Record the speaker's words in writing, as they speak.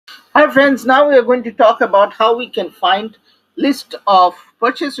Hi friends, now we are going to talk about how we can find list of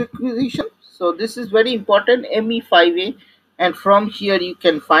purchase requisition. So this is very important, ME5A, and from here you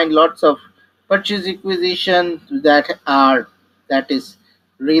can find lots of purchase requisition that is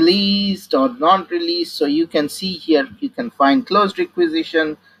released or not released. So you can see here you can find closed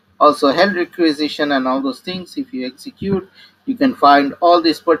requisition, also held requisition, and all those things. If you execute, you can find all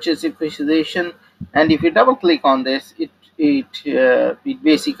this purchase requisition, and if you double click on this, it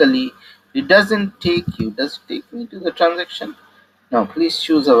basically it doesn't take you. Does it take me to the transaction? No, please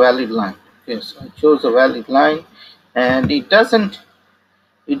choose a valid line. Okay, so I chose a valid line, and it doesn't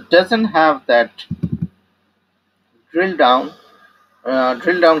have that drill down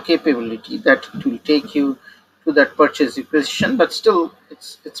capability that it will take you to that purchase requisition, but still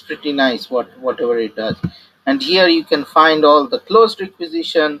it's pretty nice whatever it does. And here you can find all the closed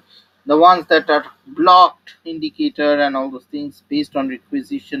requisition, the ones that are blocked indicator, and all those things based on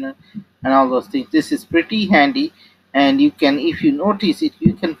requisition and all those things. This is pretty handy, and you can, if you notice it,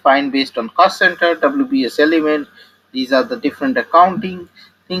 you can find based on cost center, WBS element. These are the different accounting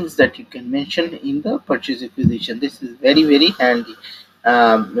things that you can mention in the purchase requisition. This is very handy,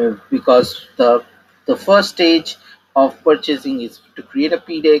 because the first stage of purchasing is to create a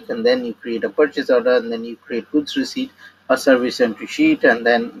PDEC, and then you create a purchase order, and then you create goods receipt, a service entry sheet, and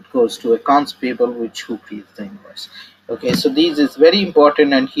then it goes to accounts payable, which who creates the invoice. Okay, so this is very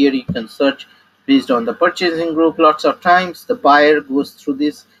important, and here you can search based on the purchasing group. Lots of times the buyer goes through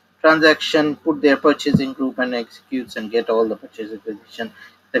this transaction, put their purchasing group, and executes and get all the purchase requisition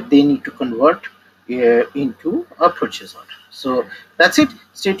that they need to convert into a purchase order. So that's it.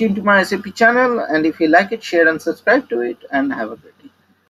 Stay tuned to my SAP channel, and if you like it, share and subscribe to it, and have a great day.